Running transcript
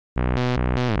It's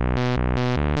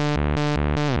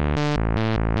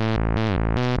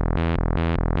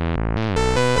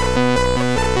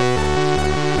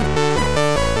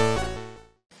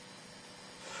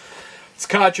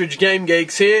Cartridge Game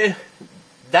Geeks here.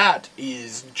 That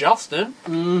is Justin.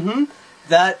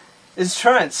 That is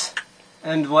Trent.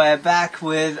 And we're back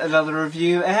with another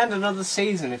review and another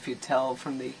season, if you tell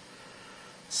from the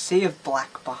sea of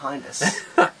black behind us.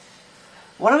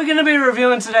 What are we going to be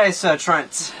reviewing today, Sir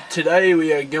Trent? Today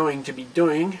we are going to be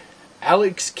doing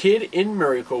Alex Kidd in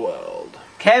Miracle World.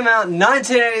 Came out in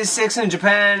 1986 in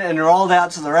Japan and rolled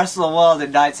out to the rest of the world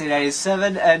in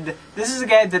 1987, and this is a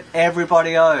game that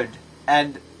everybody owned.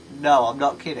 And no, I'm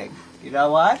not kidding. You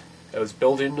know why? It was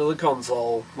built into the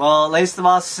console. Well, at least the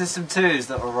Master System 2s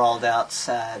that were rolled out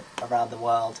around the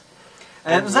world.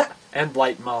 And was that and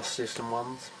late Master System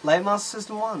ones. late Master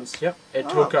System 1s? Yep. It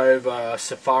took over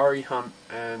Safari Hunt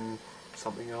and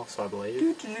something else, I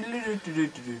believe.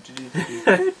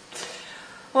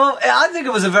 Well, I think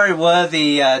it was a very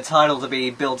worthy title to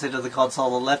be built into the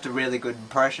console and left a really good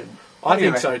impression. I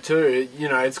think so too. You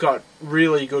know, it's got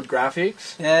really good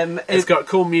graphics. It's got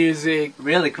cool music.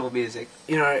 Really cool music.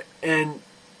 You know, and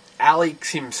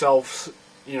Alex himself's,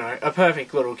 you know, a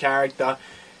perfect little character.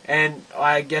 And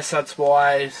I guess that's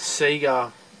why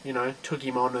Sega, you know, took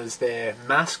him on as their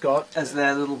mascot. As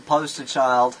their little poster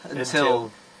child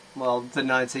until well, the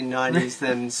 1990s.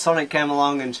 Then Sonic came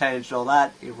along and changed all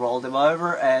that. He rolled him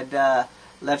over and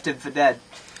left him for dead.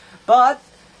 But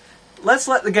let's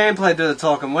let the gameplay do the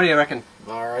talking. What do you reckon?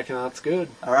 I reckon that's good.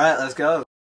 Alright, let's go.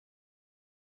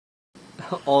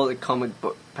 All the comic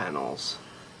book panels.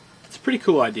 It's a pretty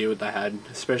cool idea what they had,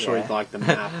 especially like the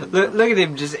map. Look at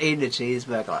him just eating a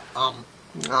cheeseburger like,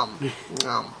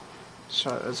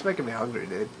 So, it's making me hungry,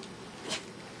 dude.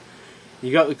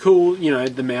 You got the cool, you know,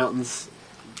 the mountains.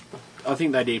 I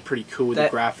think they did pretty cool with the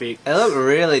graphics. It looked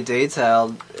really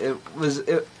detailed.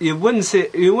 You wouldn't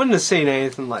have seen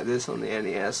anything like this on the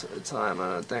NES at the time,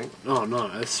 I don't think. Oh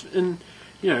no, and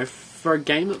you know, for a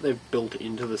game that they've built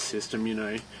into the system, you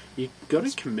know, you got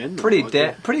to commend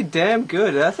them. Pretty damn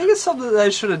good. I think it's something that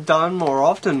they should have done more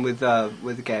often with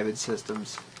gaming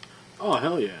systems. Oh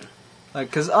hell yeah! Like,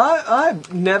 because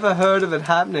I've never heard of it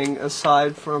happening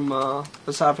aside from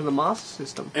the Master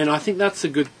System. And I think that's a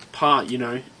good part, you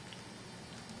know.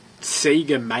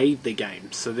 Sega made the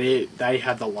game, so they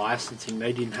had the licensing.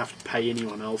 They didn't have to pay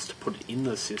anyone else to put it in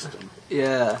the system.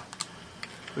 Yeah,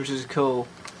 which is cool.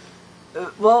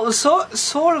 Well, it was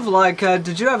sort of like.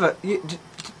 Did you ever play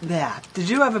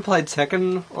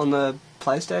Tekken on the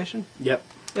PlayStation? Yep.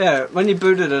 Yeah, when you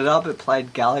booted it up, it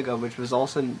played Galaga, which was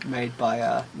also made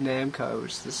by Namco,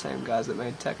 which is the same guys that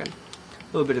made Tekken. A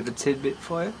little bit of a tidbit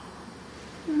for you.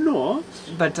 Not.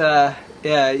 But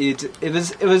yeah, it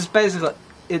was basically.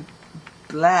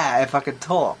 If I could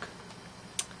talk.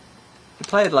 It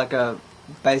played like a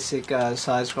basic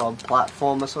side-scroll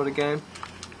platformer sort of game.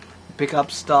 You pick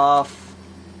up stuff,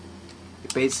 you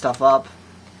beat stuff up.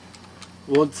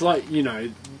 Well, it's like, you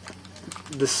know,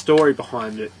 the story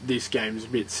behind it, this game is a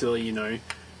bit silly, you know.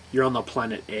 You're on the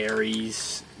planet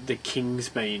Ares, the king's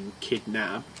been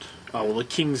kidnapped. Oh, well, the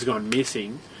king's gone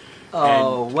missing.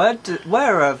 Oh,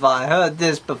 where have I heard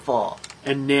this before?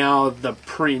 And now the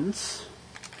prince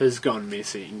has gone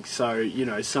missing. So, you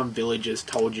know, some villagers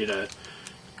told you to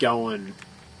go and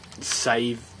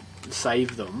save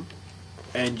them,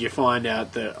 and you find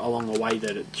out that along the way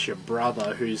that it's your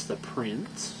brother who's the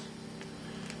prince,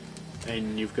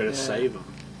 and you've got to save him.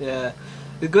 Yeah.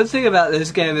 The good thing about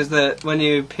this game is that when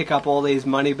you pick up all these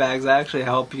money bags, they actually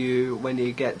help you when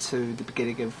you get to the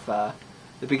beginning of a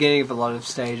lot of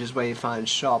stages where you find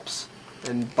shops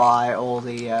and buy all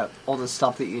the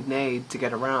stuff that you need to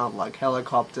get around, like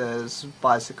helicopters,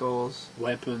 bicycles,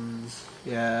 weapons,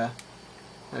 and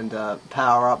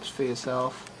power-ups for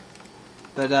yourself.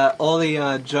 But all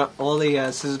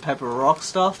the scissors, paper, rock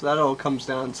stuff, that all comes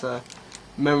down to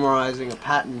memorizing a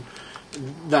pattern.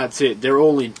 That's it. They're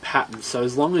all in patterns. So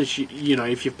as long as you know,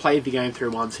 if you've played the game through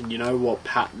once and you know what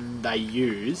pattern they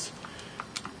use,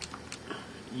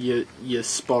 you're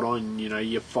spot on. You know,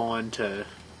 you're fine to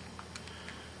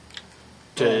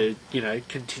you know,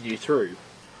 continue through.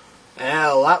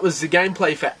 Well, that was the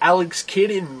gameplay for Alex Kidd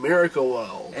in Miracle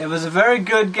World. It was a very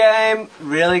good game,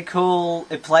 really cool.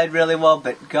 It played really well,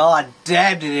 but god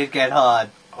damn did it get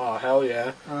hard. Oh hell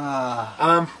yeah.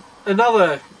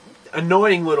 Another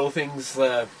annoying little things,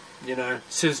 you know,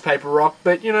 scissors, paper, rock,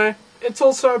 but you know, it's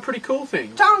also a pretty cool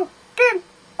thing. Tonkin!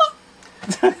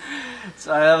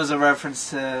 So that was a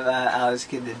reference to Alex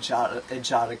Kidd in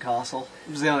Enchanted Castle.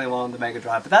 It was the only one on the Mega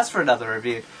Drive, but that's for another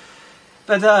review.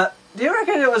 But Do you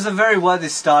reckon it was a very worthy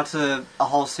start to a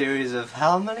whole series of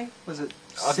how many? Was it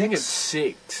 6? I think it's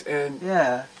 6, and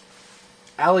Yeah.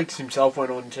 Alex himself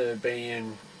went on to be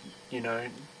in,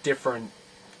 different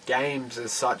games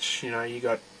as such. You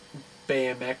got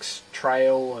BMX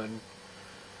Trail and...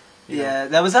 Yeah,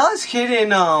 there was Alex Kidd in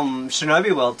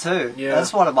Shinobi World too. Yeah.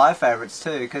 That's one of my favourites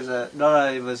too, because not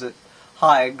only was it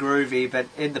high and groovy, but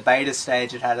in the beta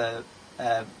stage it had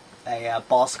a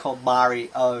boss called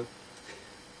Mario.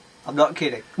 I'm not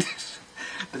kidding.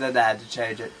 But then they had to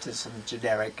change it to some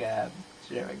generic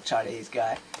Chinese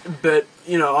guy. But,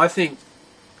 I think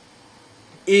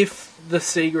if the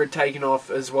Sega had taken off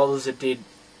as well as it did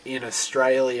in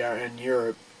Australia and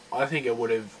Europe, I think it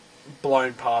would have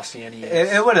blown past the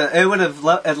NES. It would have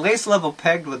at least level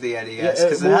pegged with the NES,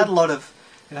 because it had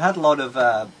a lot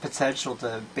of potential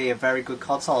to be a very good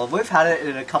console. And we've had it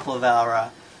in a couple of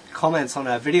our comments on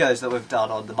our videos that we've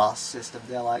done on the Master System.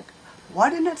 They're like, why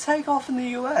didn't it take off in the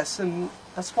US? And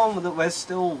that's one that we're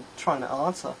still trying to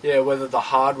answer. Yeah, whether the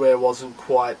hardware wasn't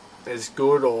quite as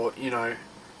good or,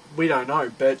 we don't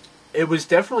know. But it was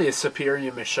definitely a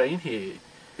superior machine here.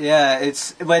 Yeah,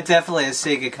 we're definitely a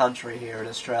Sega country here in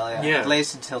Australia. Yeah. At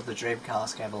least until the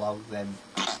Dreamcast came along, then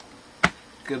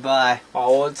goodbye.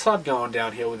 Oh, well, it started going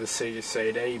downhill with the Sega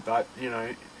CD, but,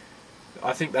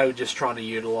 I think they were just trying to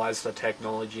utilise the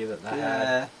technology that they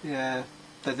had. Yeah.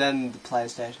 But then the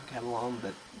PlayStation came along,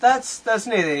 but that's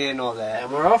neither here nor there.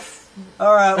 And we're off.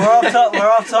 All right, we're off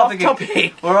topic. Off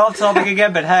topic. We're off topic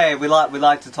again, but hey, we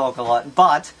like to talk a lot.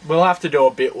 But We'll have to do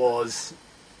a Bit Wars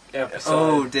episode.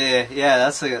 oh dear, yeah,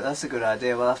 that's a good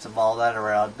idea. We'll have to mull that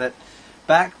around. But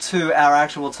back to our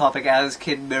actual topic, Alex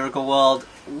Kidd Miracle World.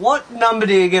 What number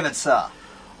do you give it, sir?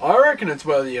 I reckon it's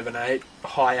worthy of an 8.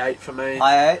 High 8 for me.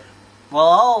 High 8.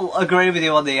 Well, I'll agree with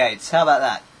you on the 8s. How about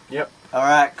that? Yep.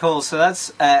 Alright, cool. So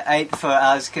that's 8 for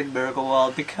Alex Kidd Miracle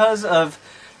World. Because of,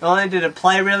 not only did it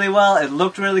play really well, it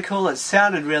looked really cool, it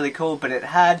sounded really cool, but it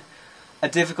had a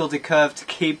difficulty curve to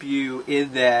keep you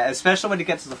in there, especially when you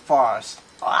get to the forest.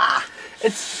 Ah!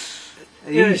 It's...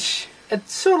 Yeesh.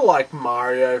 It's sort of like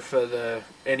Mario for the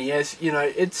NES.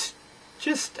 It's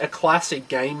just a classic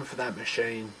game for that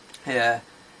machine. Yeah.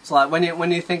 It's like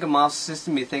when you think of Master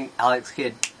System, you think Alex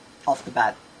Kidd off the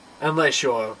bat. Unless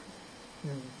you're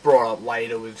brought up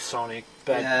later with Sonic.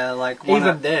 But yeah, like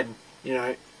even then,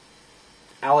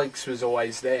 Alex was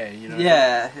always there,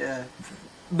 Yeah.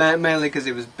 Mainly because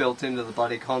he was built into the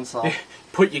bloody console.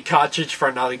 Put your cartridge for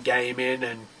another game in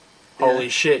and holy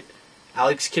shit,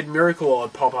 Alex Kidd Miracle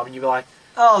would pop up and you'd be like,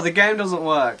 oh, the game doesn't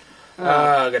work.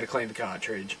 I've got to clean the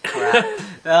cartridge. Crap.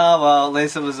 Oh, well, at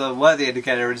least it was a worthy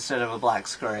indicator instead of a black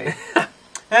screen.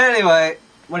 Anyway,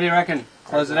 what do you reckon?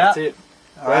 Close it out? That's it.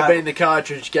 All We've right. been the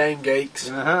Cartridge Game Geeks.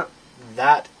 Uh-huh.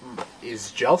 That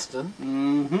is Justin.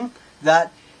 Mm-hmm.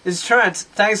 That is Trent.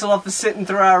 Thanks a lot for sitting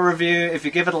through our review. If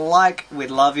you give it a like,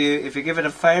 we'd love you. If you give it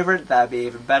a favourite, that'd be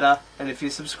even better. And if you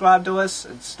subscribe to us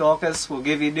and stalk us, we'll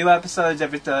give you new episodes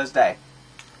every Thursday.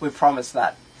 We promise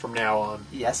that. From now on.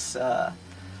 Yes, sir.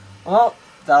 Well,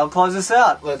 that'll close us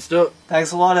out. Let's do it.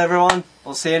 Thanks a lot, everyone.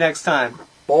 We'll see you next time.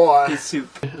 Bye. Peace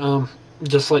soup.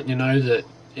 Just letting you know that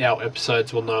our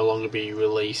episodes will no longer be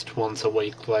released once a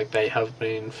week like they have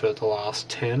been for the last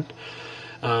 10.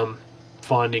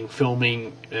 Finding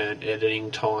filming and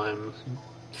editing time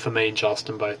for me and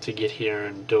Justin both to get here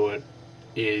and do it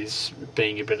is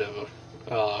being a bit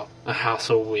of a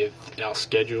hassle with our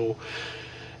schedule,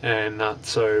 and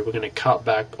so we're going to cut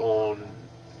back on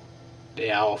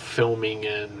our filming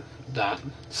and that,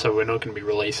 so we're not going to be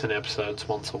releasing episodes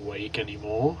once a week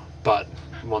anymore, but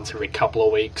once every couple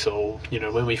of weeks, or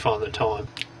when we find the time.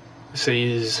 See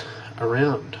yous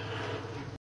around.